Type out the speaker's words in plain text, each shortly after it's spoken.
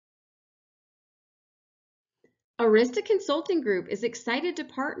Arista Consulting Group is excited to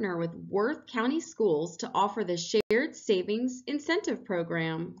partner with Worth County Schools to offer the Shared Savings Incentive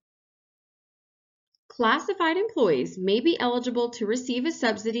Program. Classified employees may be eligible to receive a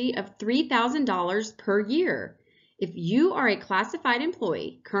subsidy of $3,000 per year. If you are a classified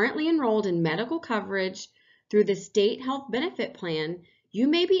employee currently enrolled in medical coverage through the State Health Benefit Plan, you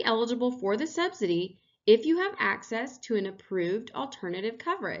may be eligible for the subsidy if you have access to an approved alternative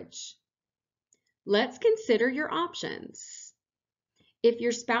coverage. Let's consider your options. If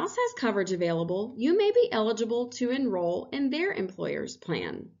your spouse has coverage available, you may be eligible to enroll in their employer's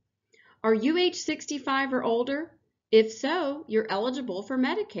plan. Are you age 65 or older? If so, you're eligible for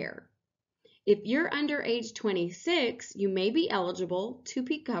Medicare. If you're under age 26, you may be eligible to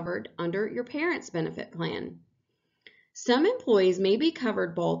be covered under your parents' benefit plan. Some employees may be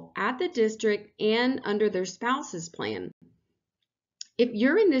covered both at the district and under their spouse's plan. If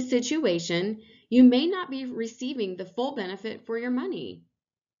you're in this situation, you may not be receiving the full benefit for your money.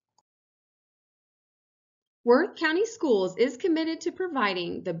 Worth County Schools is committed to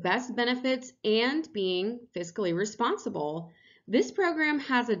providing the best benefits and being fiscally responsible. This program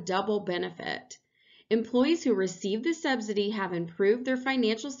has a double benefit. Employees who receive the subsidy have improved their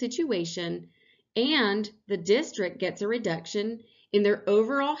financial situation, and the district gets a reduction in their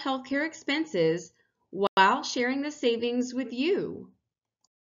overall healthcare expenses while sharing the savings with you.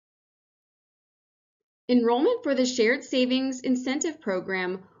 Enrollment for the Shared Savings Incentive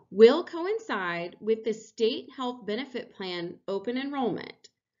Program will coincide with the State Health Benefit Plan open enrollment.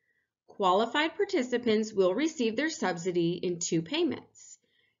 Qualified participants will receive their subsidy in 2 payments.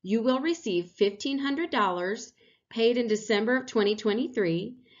 You will receive $1,500 paid in December of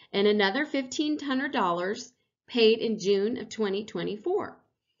 2023 and another $1,500 paid in June of 2024.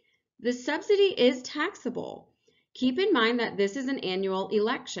 The subsidy is taxable. Keep in mind that this is an annual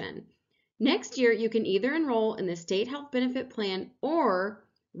election. Next year, you can either enroll in the State Health Benefit Plan or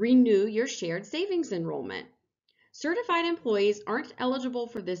renew your shared savings enrollment. Certified employees aren't eligible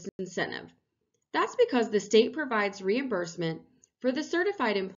for this incentive. That's because the state provides reimbursement for the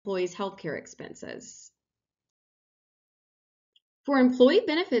certified employees' healthcare expenses. For employee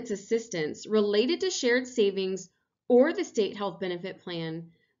benefits assistance related to shared savings or the State Health Benefit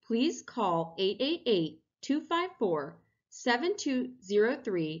Plan, please call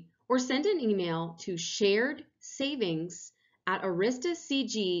 888-254-7203 or send an email to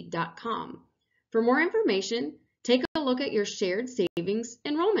sharedsavings@aristacg.com. For more information, take a look at your Shared Savings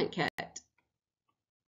Enrollment Kit.